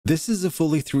This is a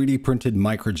fully 3D printed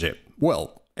microjib.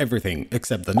 Well, everything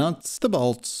except the nuts, the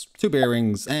bolts, 2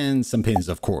 bearings, and some pins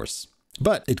of course.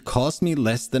 But it cost me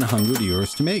less than 100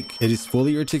 euros to make. It is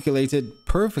fully articulated,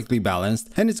 perfectly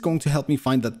balanced, and it's going to help me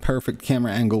find that perfect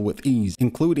camera angle with ease,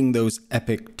 including those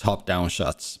epic top-down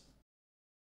shots.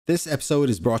 This episode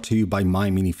is brought to you by My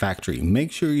Mini Factory.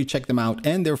 Make sure you check them out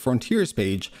and their Frontiers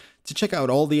page to check out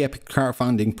all the epic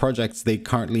crowdfunding projects they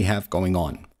currently have going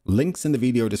on. Links in the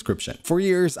video description. For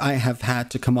years, I have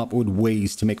had to come up with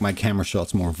ways to make my camera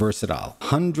shots more versatile.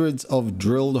 Hundreds of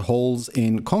drilled holes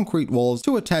in concrete walls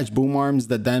to attach boom arms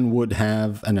that then would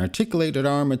have an articulated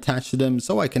arm attached to them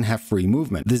so I can have free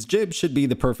movement. This jib should be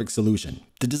the perfect solution.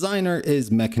 The designer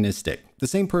is Mechanistic, the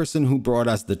same person who brought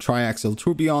us the triaxial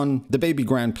tourbillon, the baby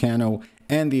grand piano,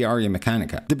 and the Aria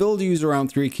Mechanica. The build used around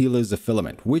 3 kilos of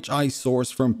filament, which I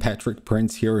sourced from Petric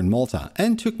Prints here in Malta,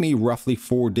 and took me roughly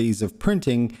 4 days of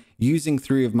printing using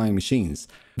 3 of my machines.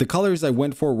 The colors I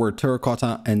went for were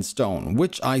terracotta and stone,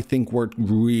 which I think worked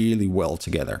really well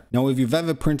together. Now, if you've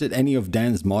ever printed any of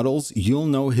Dan's models, you'll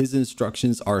know his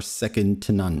instructions are second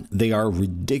to none. They are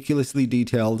ridiculously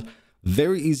detailed,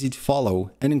 very easy to follow,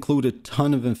 and include a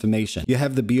ton of information. You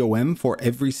have the BOM for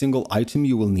every single item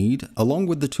you will need, along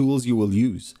with the tools you will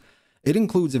use. It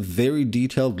includes a very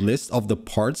detailed list of the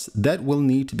parts that will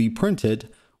need to be printed,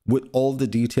 with all the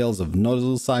details of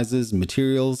nozzle sizes,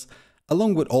 materials,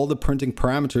 along with all the printing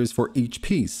parameters for each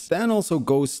piece. Dan also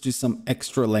goes to some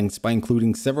extra lengths by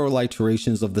including several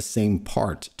iterations of the same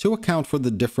part to account for the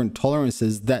different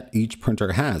tolerances that each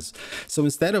printer has. So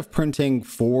instead of printing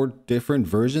 4 different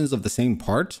versions of the same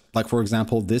part, like for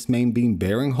example this main beam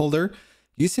bearing holder,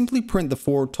 you simply print the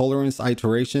 4 tolerance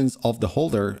iterations of the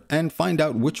holder and find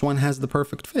out which one has the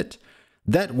perfect fit.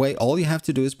 That way, all you have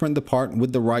to do is print the part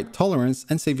with the right tolerance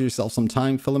and save yourself some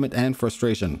time, filament, and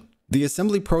frustration. The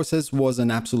assembly process was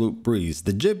an absolute breeze.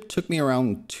 The jib took me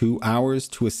around 2 hours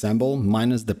to assemble,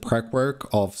 minus the prep work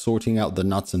of sorting out the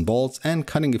nuts and bolts and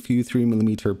cutting a few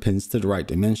 3mm pins to the right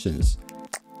dimensions.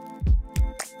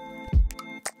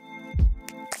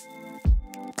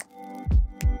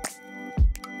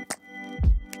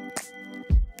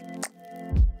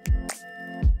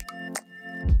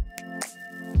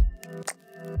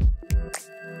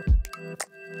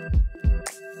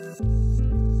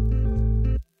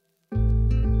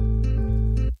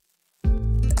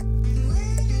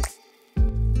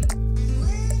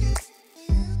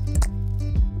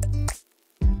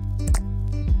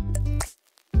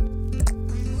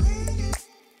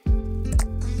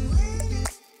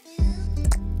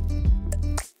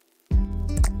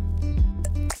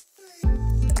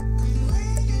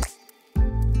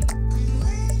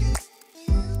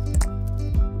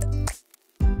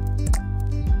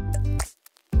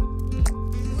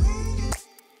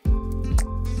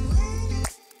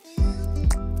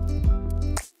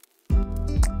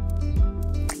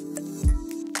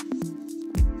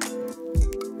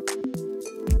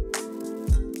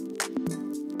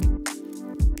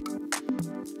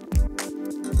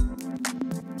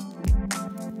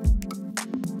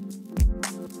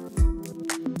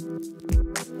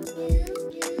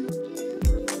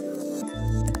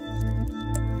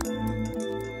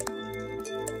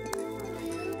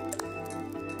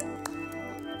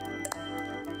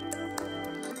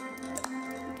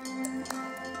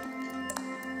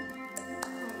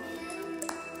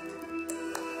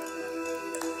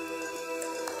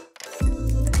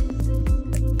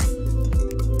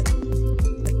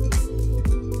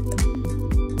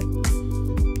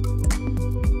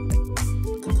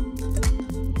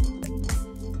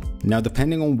 Now,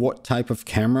 depending on what type of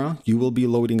camera you will be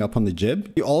loading up on the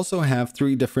jib, you also have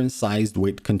 3 different sized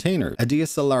weight containers. A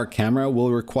DSLR camera will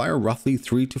require roughly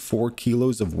 3 to 4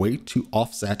 kilos of weight to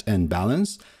offset and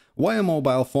balance, while a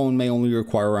mobile phone may only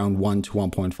require around 1 to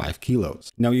 1.5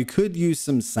 kilos. Now, you could use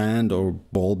some sand or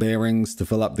ball bearings to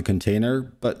fill up the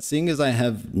container, but seeing as I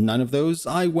have none of those,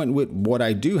 I went with what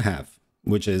I do have,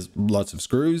 which is lots of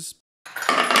screws,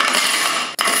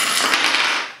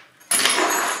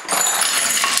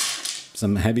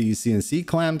 some heavy CNC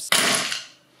clamps,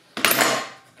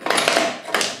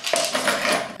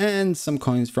 and some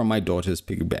coins from my daughter's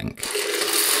piggy bank.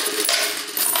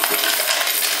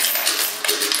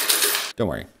 Don't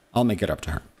worry, I'll make it up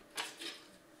to her.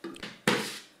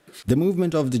 The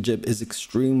movement of the jib is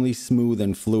extremely smooth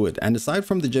and fluid, and aside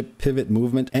from the jib pivot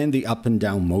movement and the up and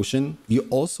down motion, you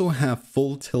also have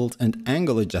full tilt and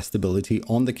angle adjustability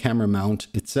on the camera mount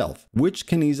itself, which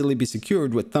can easily be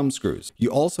secured with thumb screws.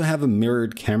 You also have a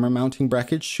mirrored camera mounting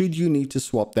bracket should you need to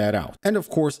swap that out, and of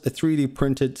course a 3D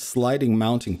printed sliding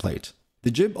mounting plate. The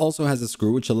jib also has a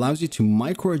screw which allows you to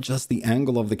micro adjust the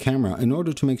angle of the camera in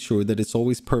order to make sure that it's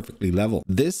always perfectly level.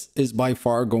 This is by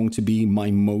far going to be my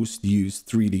most used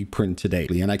 3D print today,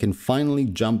 and I can finally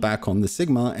jump back on the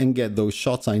Sigma and get those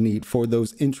shots I need for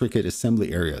those intricate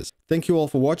assembly areas. Thank you all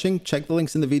for watching. Check the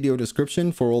links in the video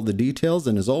description for all the details,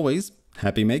 and as always,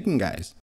 happy making, guys.